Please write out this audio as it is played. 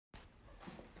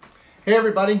Hey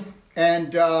everybody,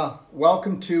 and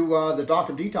welcome to the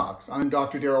Dr. Detox. I'm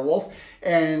Dr. Darryl Wolfe,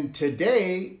 and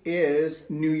today is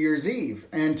New Year's Eve.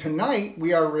 And tonight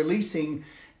we are releasing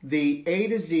the A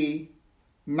to Z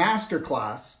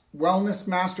Masterclass, Wellness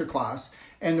Masterclass.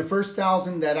 And the first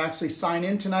 1,000 that actually sign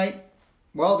in tonight,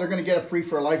 well, they're going to get it free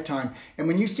for a lifetime. And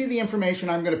when you see the information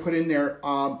I'm going to put in there,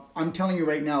 I'm telling you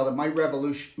right now that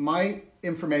my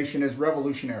information is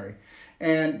revolutionary.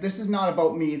 And this is not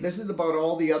about me. This is about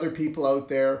all the other people out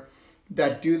there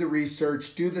that do the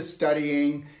research, do the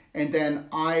studying, and then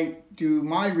I do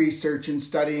my research and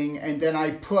studying, and then I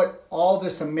put all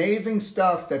this amazing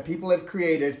stuff that people have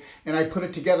created, and I put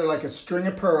it together like a string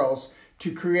of pearls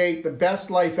to create the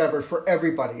best life ever for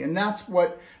everybody. And that's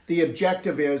what the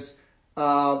objective is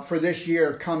for this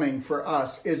year coming for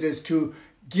us, is to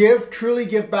truly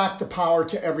give back the power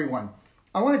to everyone.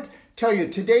 I want to tell you,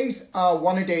 today's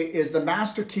one-a-day is the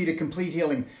master key to complete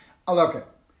healing. Look,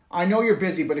 I know you're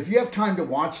busy, but if you have time to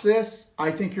watch this,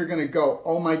 I think you're going to go,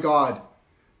 oh my God,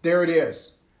 there it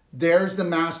is. There's the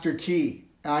master key.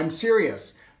 I'm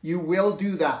serious. You will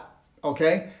do that,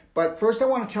 okay? But first I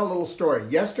want to tell a little story.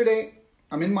 Yesterday,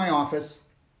 I'm in my office,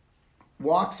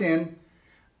 walks in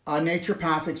a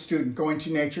naturopathic student going to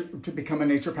become a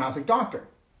naturopathic doctor.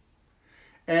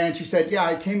 And she said, yeah,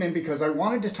 I came in because I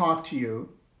wanted to talk to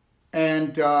you.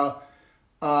 And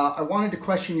I wanted to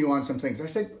question you on some things. I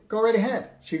said, go right ahead.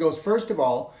 She goes, first of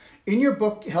all, in your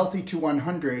book, Healthy to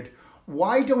 100,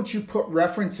 why don't you put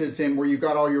references in where you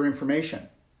got all your information?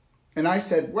 And I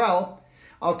said, well,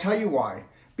 I'll tell you why.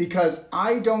 Because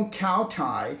I don't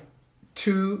kowtow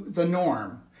to the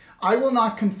norm. I will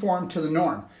not conform to the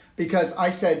norm. Because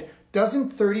I said, doesn't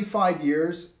 35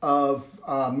 years of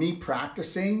me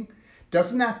practicing,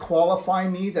 doesn't that qualify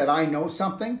me that I know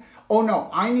something? Oh no,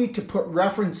 I need to put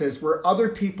references where other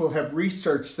people have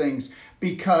researched things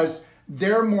because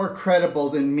they're more credible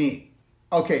than me.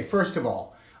 Okay, first of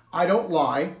all, I don't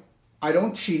lie, I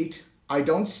don't cheat, I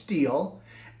don't steal,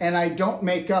 and I don't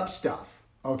make up stuff,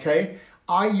 okay?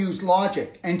 I use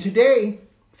logic. And today,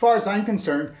 as far as I'm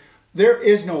concerned, there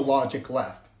is no logic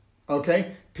left,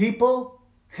 okay? People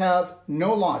have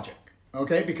no logic,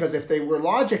 okay? Because if they were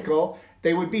logical,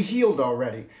 they would be healed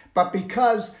already. But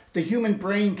because the human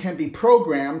brain can be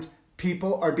programmed,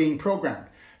 people are being programmed.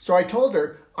 So I told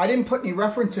her I didn't put any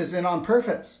references in on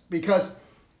purpose because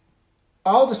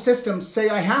all the systems say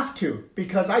I have to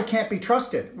because I can't be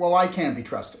trusted. Well, I can be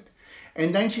trusted.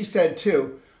 And then she said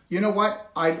too, you know what?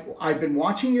 I've been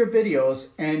watching your videos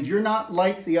and you're not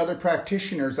like the other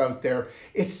practitioners out there.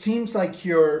 It seems like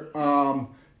you're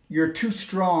too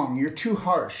strong, you're too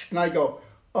harsh. And I go,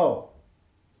 oh.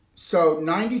 So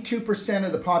 92%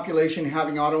 of the population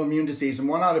having autoimmune disease, and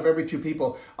 1 out of every 2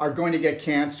 people are going to get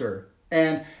cancer.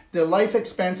 And the life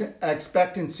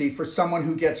expectancy for someone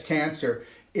who gets cancer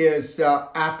is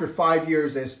after 5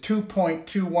 years is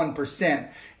 2.21%.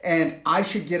 And I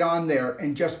should get on there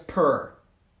and just purr.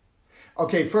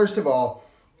 Okay, first of all,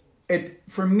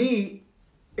 for me,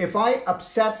 if I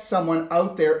upset someone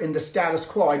out there in the status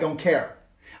quo, I don't care.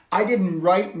 I didn't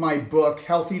write my book,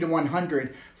 Healthy to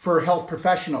 100, for health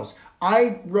professionals.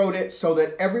 I wrote it so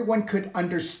that everyone could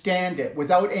understand it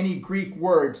without any Greek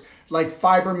words like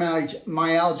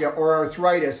fibromyalgia or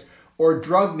arthritis or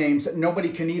drug names that nobody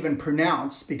can even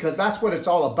pronounce, because that's what it's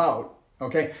all about,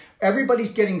 okay?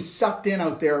 Everybody's getting sucked in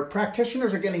out there.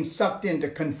 Practitioners are getting sucked in to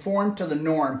conform to the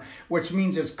norm, which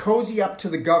means it's cozy up to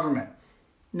the government.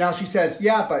 Now she says,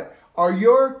 yeah, but are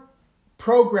your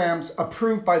programs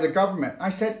approved by the government? I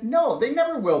said, no, they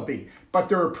never will be, but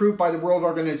they're approved by the World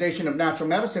Organization of Natural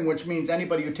Medicine, which means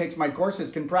anybody who takes my courses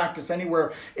can practice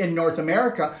anywhere in North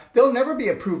America. They'll never be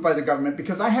approved by the government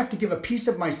because I have to give a piece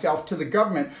of myself to the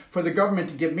government for the government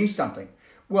to give me something.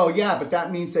 Well, yeah, but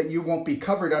that means that you won't be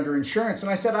covered under insurance.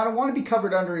 And I said, I don't want to be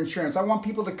covered under insurance. I want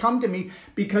people to come to me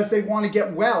because they want to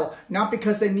get well, not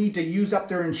because they need to use up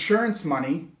their insurance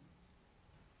money.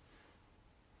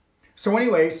 So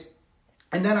anyways,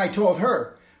 and then I told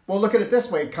her, well, look at it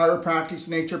this way, chiropractic,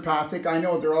 naturopathic, I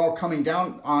know they're all coming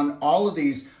down on all of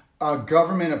these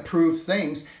government-approved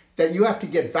things that you have to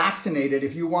get vaccinated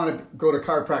if you want to go to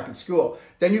chiropractic school.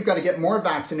 Then you've got to get more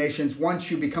vaccinations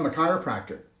once you become a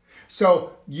chiropractor.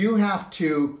 So you have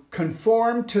to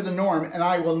conform to the norm, and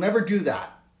I will never do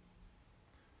that.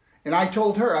 And I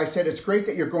told her, I said, it's great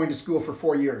that you're going to school for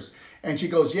 4 years. And she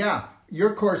goes, yeah.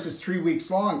 Your course is 3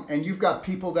 weeks long and you've got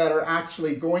people that are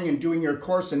actually going and doing your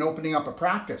course and opening up a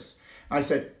practice. I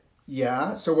said,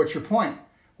 yeah, so what's your point?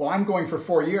 Well, I'm going for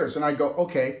 4 years. And I go,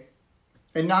 okay.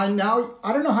 And now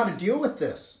I don't know how to deal with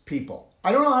this, people.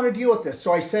 I don't know how to deal with this.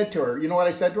 So I said to her, you know what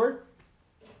I said to her?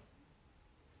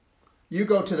 you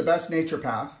go to the best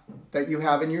naturopath that you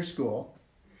have in your school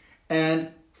and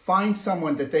find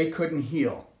someone that they couldn't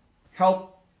heal.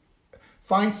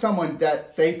 Find someone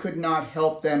that they could not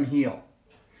help them heal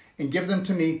and give them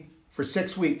to me for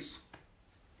 6 weeks.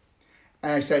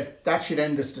 And I said, that should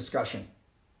end this discussion.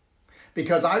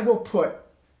 Because I will put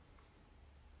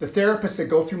the therapists that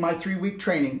go through my 3-week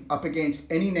training up against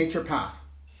any naturopath.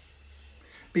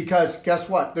 Because guess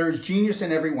what? There's genius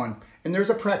in everyone. And there's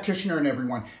a practitioner in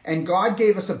everyone. And God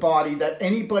gave us a body that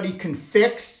anybody can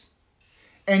fix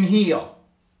and heal.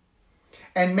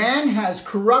 And man has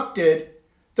corrupted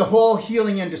the whole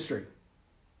healing industry.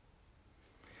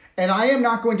 And I am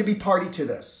not going to be party to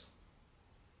this.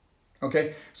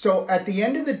 Okay? So at the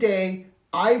end of the day,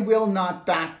 I will not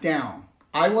back down.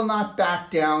 I will not back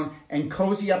down and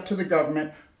cozy up to the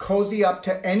government, cozy up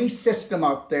to any system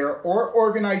out there or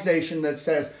organization that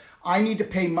says, I need to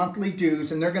pay monthly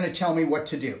dues and they're going to tell me what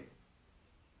to do.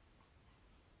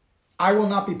 I will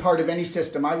not be part of any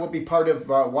system. I will be part of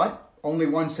what? Only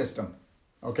one system.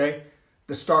 Okay?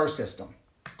 The STAR system.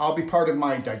 I'll be part of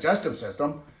my digestive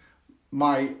system,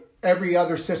 my every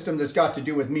other system that's got to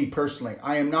do with me personally.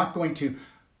 I am not going to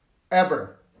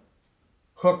ever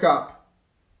hook up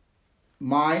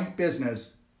my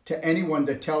business to anyone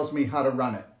that tells me how to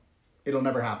run it. It'll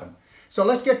never happen. So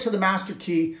let's get to the master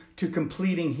key to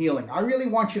completing healing. I really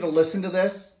want you to listen to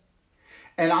this.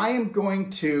 And I am going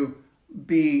to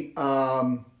be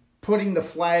putting the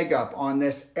flag up on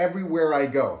this everywhere I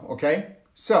go, okay?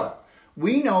 So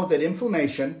we know that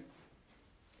inflammation,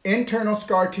 internal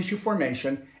scar tissue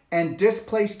formation, and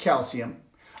displaced calcium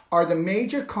are the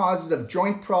major causes of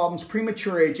joint problems,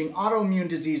 premature aging, autoimmune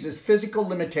diseases, physical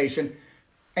limitation,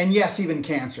 and yes, even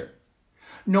cancer.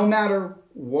 No matter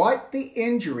what the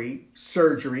injury,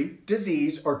 surgery,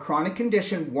 disease, or chronic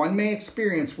condition one may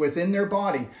experience within their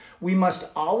body, we must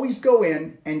always go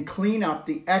in and clean up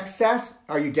the excess.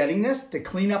 Are you getting this? To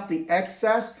clean up the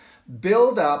excess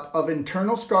buildup of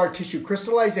internal scar tissue,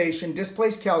 crystallization,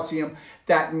 displaced calcium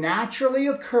that naturally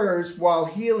occurs while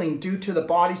healing due to the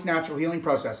body's natural healing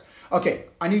process. Okay,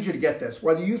 I need you to get this.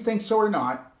 Whether you think so or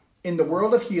not, in the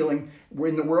world of healing,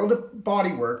 in the world of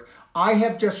body work, I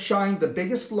have just shined the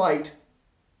biggest light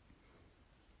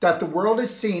that the world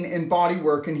has seen in body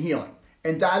work and healing.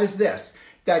 And that is this,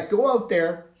 that go out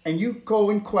there and you go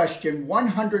and question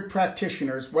 100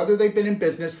 practitioners, whether they've been in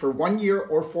business for 1 year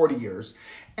or 40 years,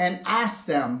 and ask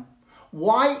them,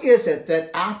 why is it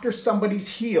that after somebody's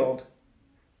healed,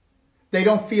 they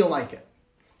don't feel like it?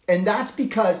 And that's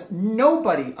because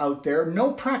nobody out there,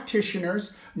 no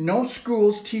practitioners, no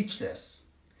schools teach this.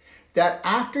 That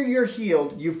after you're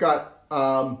healed, you've got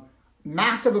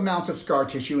massive amounts of scar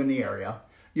tissue in the area.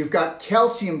 You've got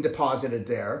calcium deposited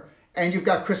there, and you've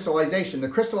got crystallization. The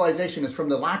crystallization is from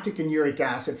the lactic and uric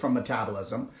acid from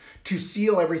metabolism to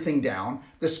seal everything down.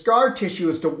 The scar tissue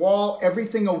is to wall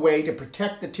everything away to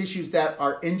protect the tissues that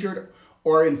are injured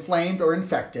or inflamed or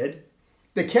infected.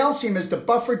 The calcium is to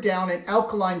buffer down and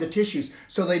alkaline the tissues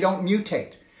so they don't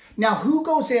mutate. Now, who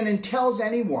goes in and tells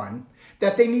anyone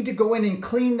that they need to go in and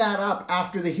clean that up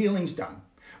after the healing's done?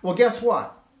 Well, guess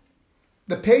what?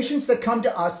 The patients that come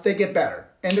to us, they get better.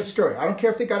 End of story. I don't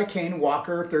care if they got a cane,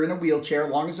 walker, if they're in a wheelchair,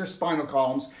 as long as their spinal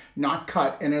column's not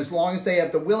cut, and as long as they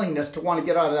have the willingness to want to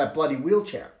get out of that bloody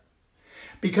wheelchair.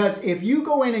 Because if you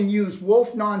go in and use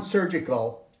Wolfe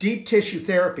Non-Surgical deep tissue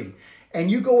therapy, and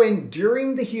you go in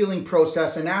during the healing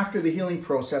process and after the healing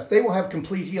process, they will have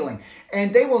complete healing.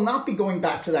 And they will not be going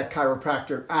back to that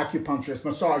chiropractor, acupuncturist,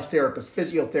 massage therapist,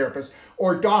 physiotherapist,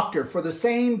 or doctor for the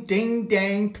same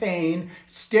ding-dang pain,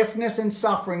 stiffness, and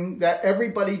suffering that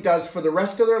everybody does for the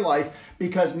rest of their life,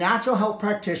 because natural health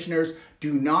practitioners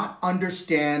do not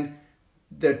understand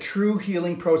the true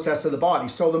healing process of the body.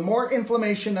 So the more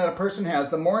inflammation that a person has,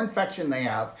 the more infection they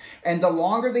have, and the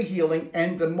longer the healing,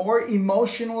 and the more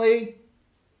emotionally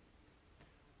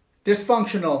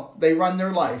dysfunctional they run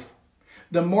their life,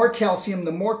 the more calcium,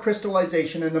 the more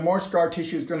crystallization, and the more scar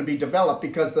tissue is going to be developed,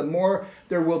 because the more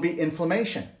there will be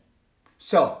inflammation.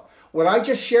 So what I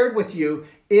just shared with you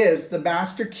is the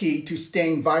master key to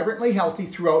staying vibrantly healthy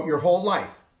throughout your whole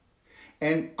life.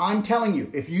 And I'm telling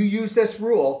you, if you use this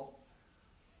rule,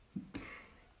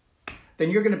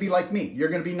 then you're going to be like me. You're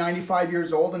going to be 95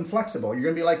 years old and flexible. You're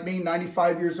going to be like me,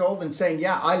 95 years old, and saying,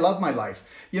 yeah, I love my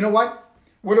life. You know what?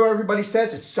 What do everybody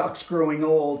says? It sucks growing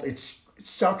old. It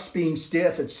sucks being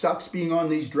stiff. It sucks being on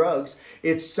these drugs.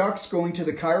 It sucks going to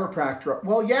the chiropractor.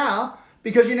 Well, yeah,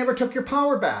 because you never took your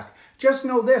power back. Just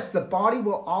know this, the body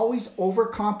will always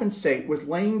overcompensate with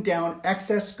laying down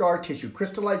excess scar tissue,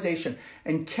 crystallization,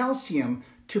 and calcium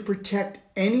to protect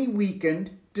any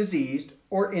weakened, diseased,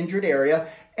 or injured area,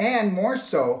 and more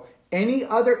so, any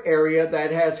other area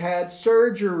that has had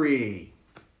surgery.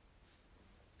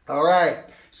 All right,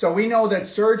 so we know that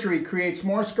surgery creates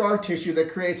more scar tissue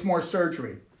that creates more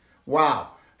surgery.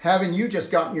 Wow, haven't you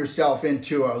just gotten yourself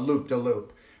into a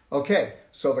loop-de-loop? Okay,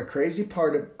 so the crazy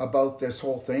part about this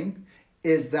whole thing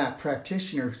is that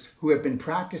practitioners who have been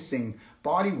practicing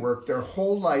body work their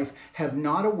whole life have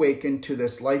not awakened to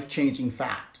this life-changing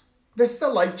fact. This is a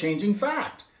life-changing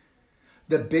fact.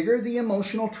 The bigger the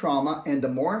emotional trauma and the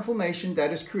more inflammation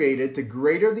that is created, the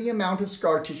greater the amount of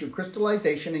scar tissue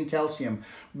crystallization and calcium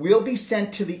will be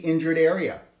sent to the injured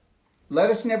area. Let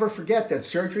us never forget that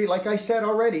surgery, like I said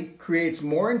already, creates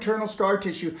more internal scar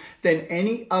tissue than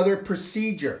any other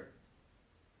procedure.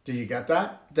 Did you get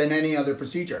that? Than any other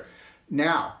procedure.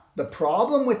 Now, the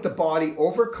problem with the body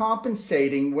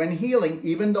overcompensating when healing,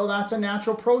 even though that's a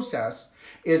natural process,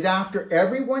 is after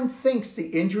everyone thinks the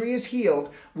injury is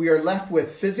healed, we are left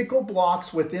with physical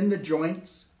blocks within the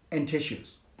joints and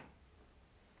tissues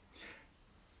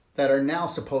that are now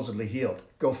supposedly healed.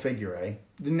 Go figure, eh?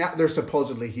 They're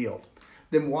supposedly healed.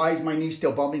 Then why is my knee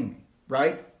still bumming me,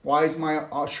 right? Why is my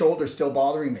shoulder still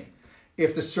bothering me?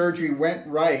 If the surgery went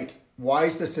right, why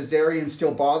is the cesarean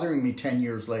still bothering me 10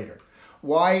 years later?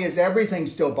 Why is everything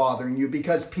still bothering you?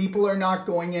 Because people are not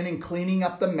going in and cleaning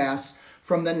up the mess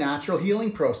from the natural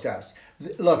healing process.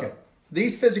 Look at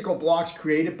these physical blocks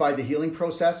created by the healing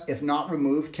process, if not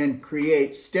removed, can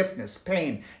create stiffness,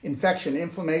 pain, infection,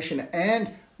 inflammation,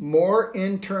 and more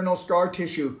internal scar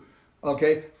tissue,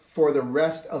 okay, for the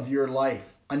rest of your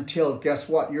life until, guess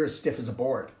what, you're as stiff as a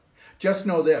board. Just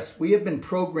know this, we have been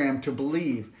programmed to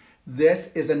believe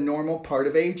this is a normal part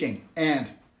of aging. And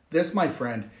this, my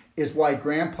friend, is why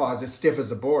grandpa's as stiff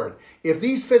as a board. If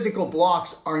these physical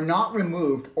blocks are not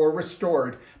removed or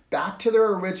restored back to their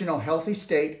original healthy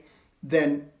state,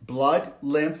 then blood,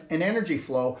 lymph, and energy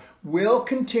flow will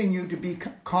continue to be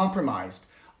compromised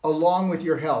along with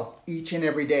your health each and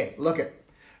every day. Look at,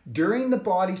 during the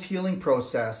body's healing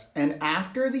process and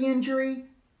after the injury,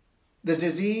 the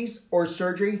disease or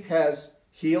surgery has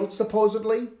healed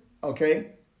supposedly,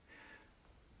 okay,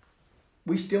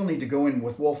 we still need to go in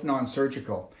with Wolfe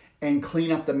Non-Surgical and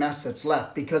clean up the mess that's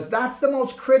left, because that's the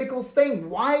most critical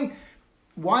thing. Why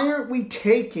aren't we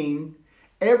taking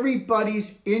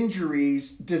everybody's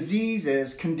injuries,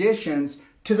 diseases, conditions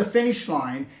to the finish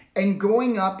line and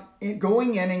going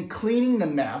in and cleaning the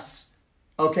mess,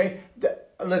 okay?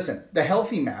 Listen, the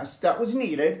healthy mess that was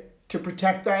needed to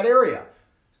protect that area,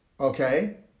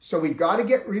 okay? So we've got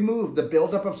to remove the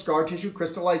buildup of scar tissue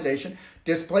crystallization,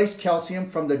 displaced calcium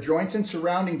from the joints and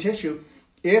surrounding tissue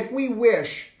if we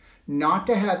wish not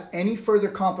to have any further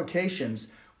complications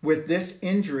with this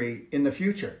injury in the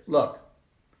future. Look,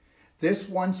 this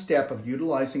one step of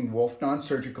utilizing Wolfe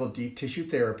Non-Surgical deep tissue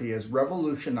therapy is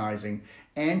revolutionizing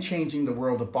and changing the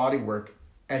world of bodywork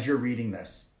as you're reading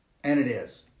this. And it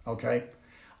is, okay?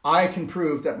 I can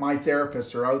prove that my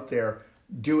therapists are out there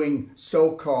doing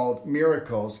so-called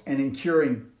miracles and in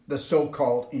curing the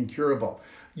so-called incurable.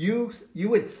 You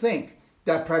would think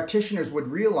that practitioners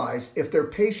would realize if their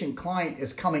patient client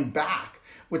is coming back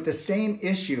with the same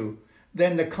issue,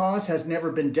 then the cause has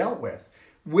never been dealt with,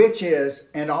 which is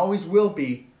and always will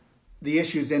be the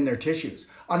issues in their tissues.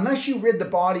 Unless you rid the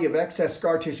body of excess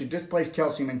scar tissue, displaced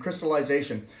calcium, and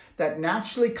crystallization that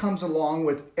naturally comes along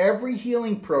with every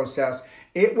healing process,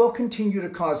 it will continue to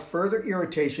cause further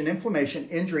irritation, inflammation,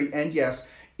 injury, and yes,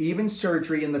 even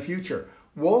surgery in the future.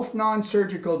 Wolfe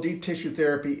Non-Surgical deep tissue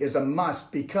therapy is a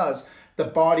must because the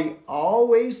body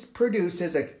always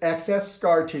produces excess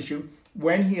scar tissue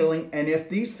when healing, and if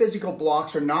these physical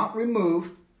blocks are not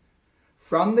removed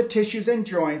from the tissues and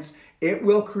joints, it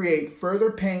will create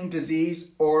further pain,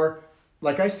 disease, or,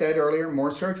 like I said earlier,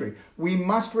 more surgery. We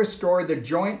must restore the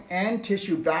joint and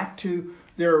tissue back to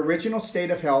their original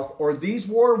state of health, or these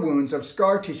war wounds of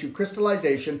scar tissue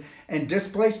crystallization and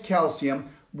displaced calcium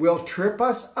will trip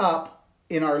us up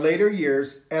in our later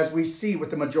years, as we see with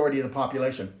the majority of the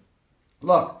population.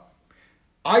 Look,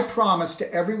 I promise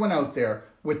to everyone out there,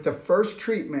 with the first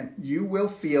treatment, you will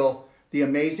feel the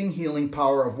amazing healing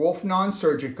power of Wolfe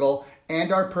Non-Surgical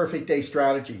and our perfect day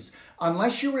strategies.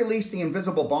 Unless you release the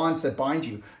invisible bonds that bind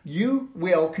you, you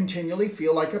will continually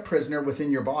feel like a prisoner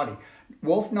within your body.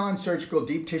 Wolfe Non-Surgical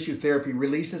deep tissue therapy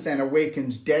releases and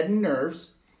awakens deadened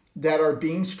nerves that are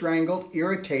being strangled,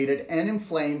 irritated, and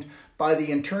inflamed by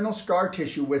the internal scar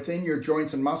tissue within your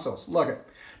joints and muscles. Look at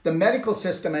the medical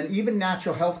system and even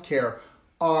natural health care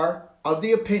are of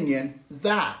the opinion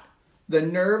that the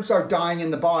nerves are dying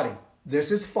in the body. This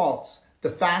is false.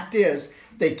 The fact is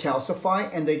they calcify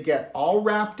and they get all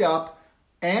wrapped up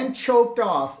and choked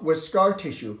off with scar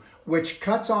tissue, which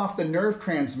cuts off the nerve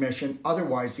transmission,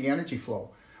 otherwise the energy flow.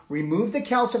 Remove the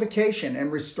calcification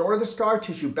and restore the scar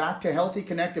tissue back to healthy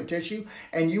connective tissue,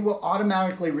 and you will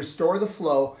automatically restore the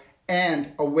flow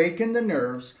and awaken the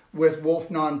nerves with Wolfe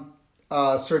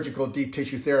Non-Surgical deep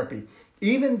tissue therapy.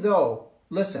 Even though,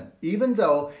 listen, even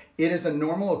though it is a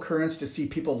normal occurrence to see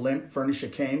people limp, furnish a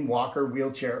cane, walker,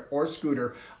 wheelchair, or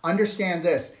scooter, understand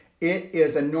this: it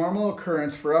is a normal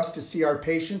occurrence for us to see our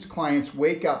patients, clients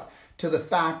wake up to the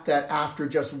fact that after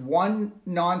just one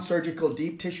non-surgical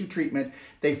deep tissue treatment,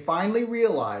 they finally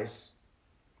realize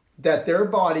that their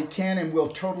body can and will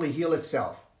totally heal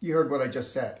itself. You heard what I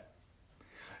just said.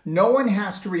 No one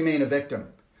has to remain a victim.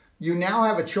 You now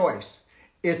have a choice.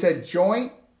 It's a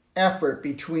joint effort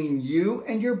between you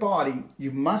and your body. You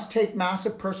must take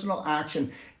massive personal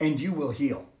action and you will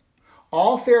heal.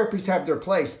 All therapies have their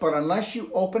place, but unless you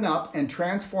open up and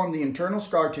transform the internal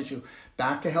scar tissue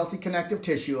back to healthy connective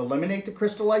tissue, eliminate the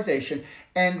crystallization,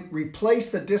 and replace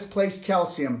the displaced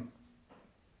calcium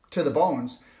to the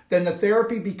bones, then the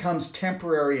therapy becomes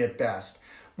temporary at best.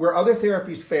 Where other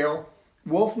therapies fail,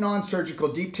 Wolfe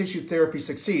Non-Surgical deep tissue therapy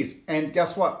succeeds. And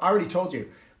guess what? I already told you.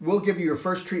 We'll give you your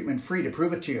first treatment free to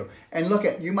prove it to you. And look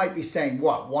at, you might be saying,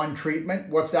 what, one treatment?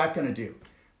 What's that going to do?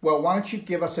 Well, why don't you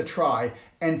give us a try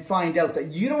and find out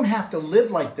that you don't have to live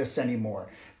like this anymore.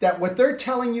 That what they're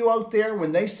telling you out there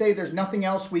when they say there's nothing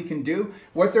else we can do,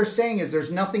 what they're saying is there's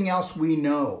nothing else we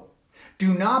know.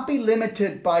 Do not be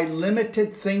limited by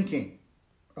limited thinking.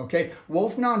 Okay?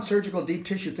 Wolfe Non-Surgical deep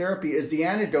tissue therapy is the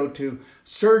antidote to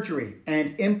surgery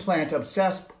and the implant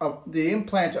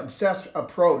obsessed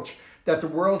approach that the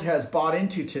world has bought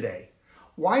into today.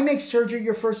 Why make surgery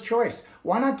your first choice?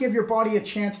 Why not give your body a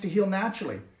chance to heal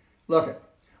naturally? Look,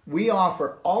 we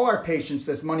offer all our patients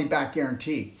this money-back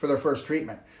guarantee for their first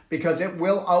treatment because it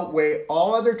will outweigh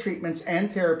all other treatments and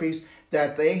therapies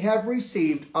that they have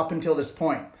received up until this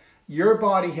point. Your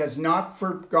body has not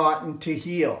forgotten to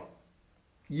heal.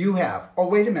 You have. Oh,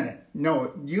 wait a minute.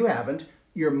 No, you haven't.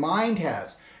 Your mind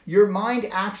has. Your mind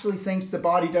actually thinks the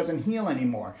body doesn't heal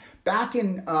anymore. Back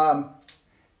in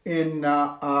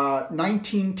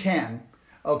 1910,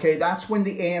 okay, that's when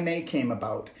the AMA came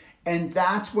about. And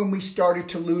that's when we started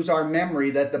to lose our memory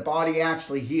that the body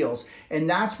actually heals. And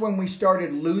that's when we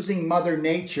started losing Mother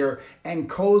Nature and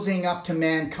cozying up to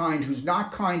mankind, who's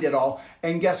not kind at all.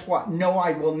 And guess what? No,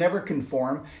 I will never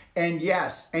conform. And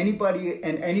yes, anybody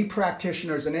and any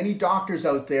practitioners and any doctors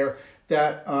out there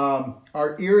that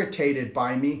are irritated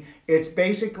by me, it's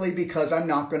basically because I'm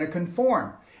not going to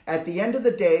conform. At the end of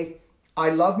the day, I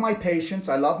love my patients,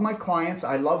 I love my clients,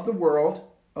 I love the world,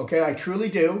 okay, I truly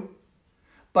do,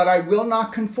 but I will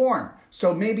not conform.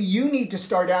 So maybe you need to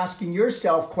start asking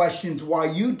yourself questions why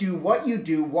you do, why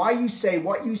you say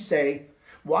what you say,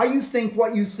 why you think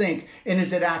what you think, and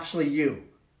is it actually you?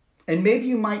 And maybe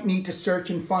you might need to search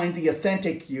and find the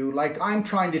authentic you, like I'm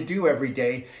trying to do every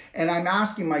day, and I'm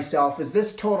asking myself, is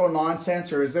this total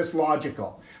nonsense or is this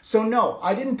logical? So no,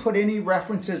 I didn't put any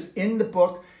references in the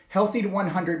book Healthy to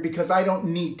 100 because I don't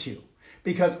need to.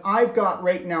 Because I've got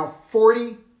right now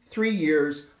 43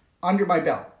 years under my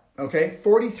belt, okay?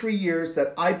 43 years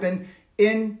that I've been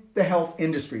in the health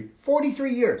industry.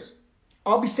 43 years.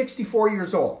 I'll be 64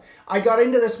 years old. I got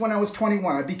into this when I was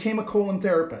 21. I became a colon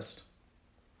therapist.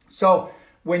 So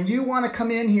when you want to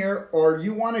come in here or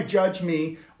you want to judge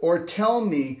me or tell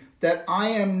me that I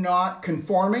am not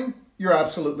conforming, you're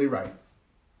absolutely right.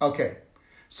 Okay,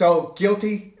 so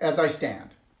guilty as I stand.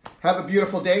 Have a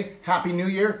beautiful day. Happy New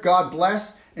Year. God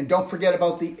bless. And don't forget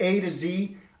about the A to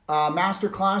Z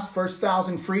Masterclass, first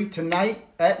 1,000 free tonight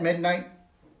at midnight.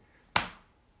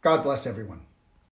 God bless everyone.